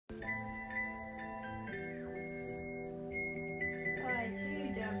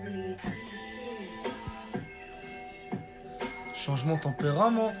Change mon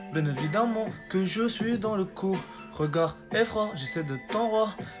tempérament, bien évidemment que je suis dans le coup. Regard effroi, j'essaie de t'enroi,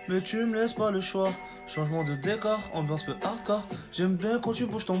 mais tu me laisses pas le choix. Changement de décor, ambiance peu hardcore. J'aime bien quand tu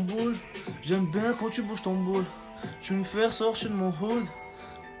bouges ton boule. J'aime bien quand tu bouges ton boule. Tu me fais sortir de mon hood.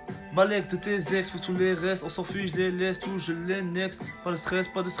 Balèque de tes ex, faut tous les restes, on s'en fiche, je les laisse, tout je les next. Pas de stress,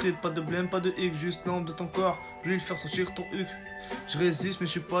 pas de street, pas de blême, pas de hic, juste l'ombre de ton corps, lui le faire sortir ton huc. Je résiste mais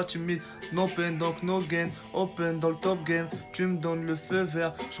je suis pas timide, no pain donc no gain, open dans le top game, tu me donnes le feu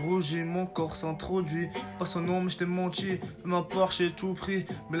vert, je rougis, mon corps s'introduit, pas son nom mais je t'ai menti, peu m'importe j'ai tout pris,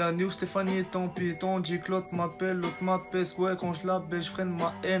 Mélanie ou Stéphanie tant pis, tandis que l'autre m'appelle, l'autre m'apaise, ouais quand je la baisse, je freine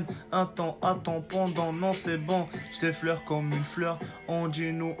ma haine, un temps, attends, pendant, non c'est bon, je t'effleure comme une fleur, on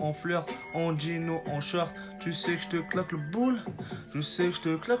dit nous on flirt, on dit nous en short, tu sais que je te claque le boule, tu sais que je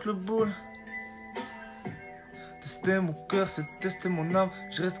te claque le boule. Tester mon cœur, c'est tester mon âme.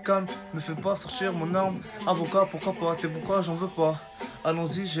 Je reste calme, me fais pas sortir mon arme. Avocat, pourquoi pas, t'es pourquoi j'en veux pas.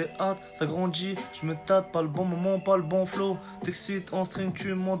 Allons-y, j'ai hâte, ça grandit. Je me tâte, pas le bon moment, pas le bon flow. T'excites en string,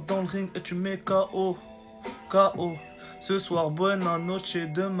 tu montes dans le ring et tu mets KO. KO. Ce soir, buena noche,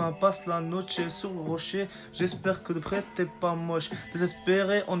 demain passe la noche sur le rocher. J'espère que de près t'es pas moche.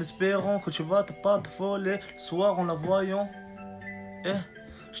 Désespéré en espérant que tu vas pas t'affoler. Le soir en la voyant.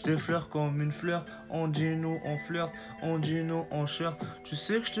 Je t'effleure comme une fleur, on dit nous on flirte, on dit nous on cherche. Tu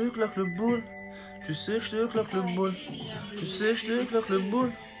sais que je te claque le boule, tu sais que je te claque le boule, tu sais que je te claque le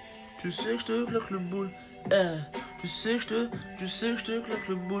boule, tu sais que je te claque le boule, tu sais que je te claque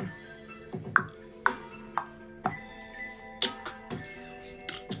le boule.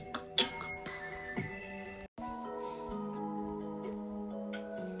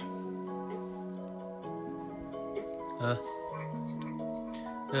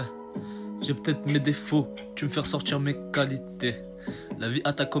 J'ai peut-être mes défauts, tu me fais ressortir mes qualités. La vie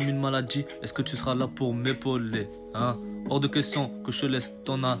attaque comme une maladie, est-ce que tu seras là pour m'épauler, hein? Hors de question que je te laisse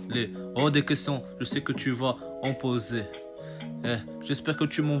t'en aller. Hors des questions, je sais que tu vas en poser. J'espère que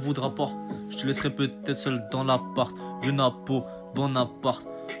tu m'en voudras pas. Je te laisserai peut-être seul dans l'appart. Venapo, bon appart.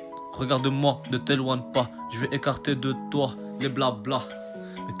 Regarde-moi, ne t'éloigne pas. Je vais écarter de toi les blabla.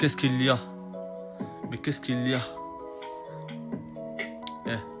 Mais qu'est-ce qu'il y a? Mais qu'est-ce qu'il y a?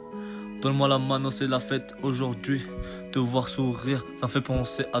 Donne-moi la mano, c'est la fête aujourd'hui. Te voir sourire, ça me fait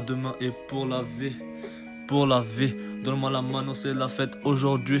penser à demain et pour la vie. Pour la vie, donne-moi la mano, c'est la fête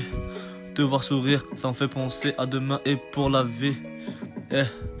aujourd'hui. Te voir sourire, ça me fait penser à demain et pour la vie.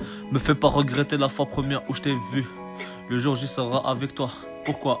 Me fais pas regretter la fois première où je t'ai vu. Le jour J sera avec toi.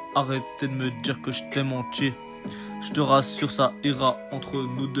 Pourquoi arrêter de me dire que je t'ai menti? Je te rassure, ça ira entre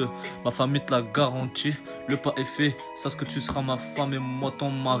nous deux. Ma famille te l'a garantit. Le pas est fait, sache que tu seras ma femme et moi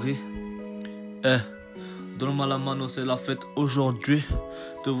ton mari. Donne-moi la mano, c'est la fête aujourd'hui.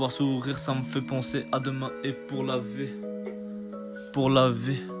 Te voir sourire, ça me fait penser à demain et pour la vie. Pour la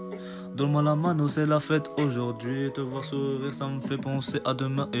vie. Donne-moi la mano, c'est la fête aujourd'hui. Te voir sourire, ça me fait penser à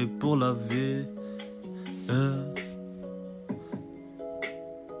demain et pour la vie.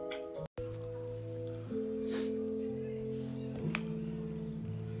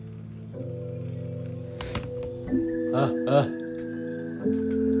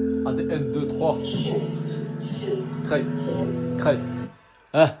 ADN 2, 3. Crée.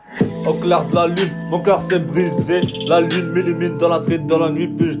 Au clair de la lune, mon cœur s'est brisé. La lune m'illumine dans la street, dans la nuit.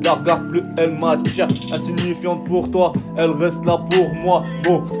 Plus je la regarde, plus elle m'attire. Insignifiante pour toi, elle reste là pour moi.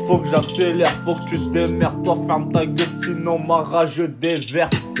 Bon, faut que j'accélère, faut que tu te démerdes. Toi, ferme ta gueule, sinon ma rage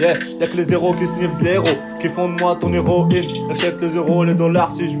déverse. Y'a que les héros qui sniffent de l'héros, qui font de moi ton héroïne. J'achète les euros, les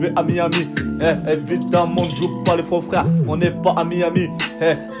dollars si je vais à Miami. Évidemment, ne joue pas les faux frères, on n'est pas à Miami.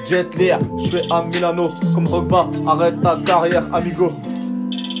 Jet Lear, je fais à Milano. Comme Drogba, arrête ta carrière, amigo.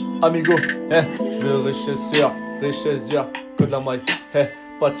 Amigo, je veux richesse dure, que de la maille.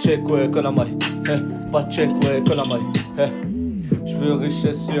 Pas de check, ouais, que la maille. Pas de check, ouais, que la maille. Je veux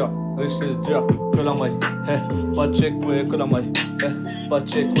richesse dure, que la maille. Pas de check, ouais, que la maille. Pas de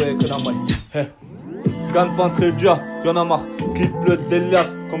check, ouais, que la maille. Gagne pas très dur, y'en a marre. Quitte le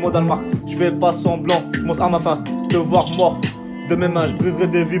délias, comme au Danemark. Je fais pas semblant, je pense à ma fin. Te voir mort de mes mains, je briserai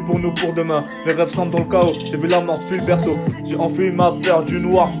des vies pour nous, pour demain. Mes rêves semblent dans le chaos, j'ai vu la mort depuis le berceau. J'ai enfui ma peur du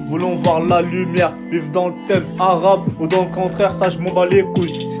noir, voulons voir la lumière. Vivre dans le thème arabe ou dans le contraire, ça je m'en bats les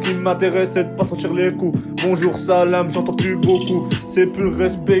couilles. Ce qui m'intéresse c'est de pas sentir les coups. Bonjour salam, j'entends plus beaucoup. C'est plus le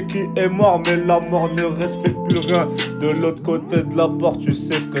respect qui est mort, mais la mort ne respecte plus rien. De l'autre côté de la porte, tu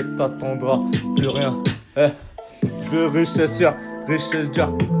sais que t'attendras plus rien. Je veux richesse dure,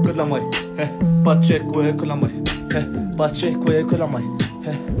 que de la maille. Pas de check, ouais, que la maille. Pas de check, ouais, que la maille.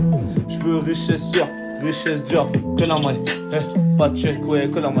 Je veux richesse sûre, richesse dure, que la maille. Pas de check, ouais,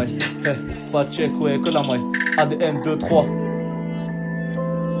 que la maille. Pas de check, ouais, que la maille. ADN 2-3.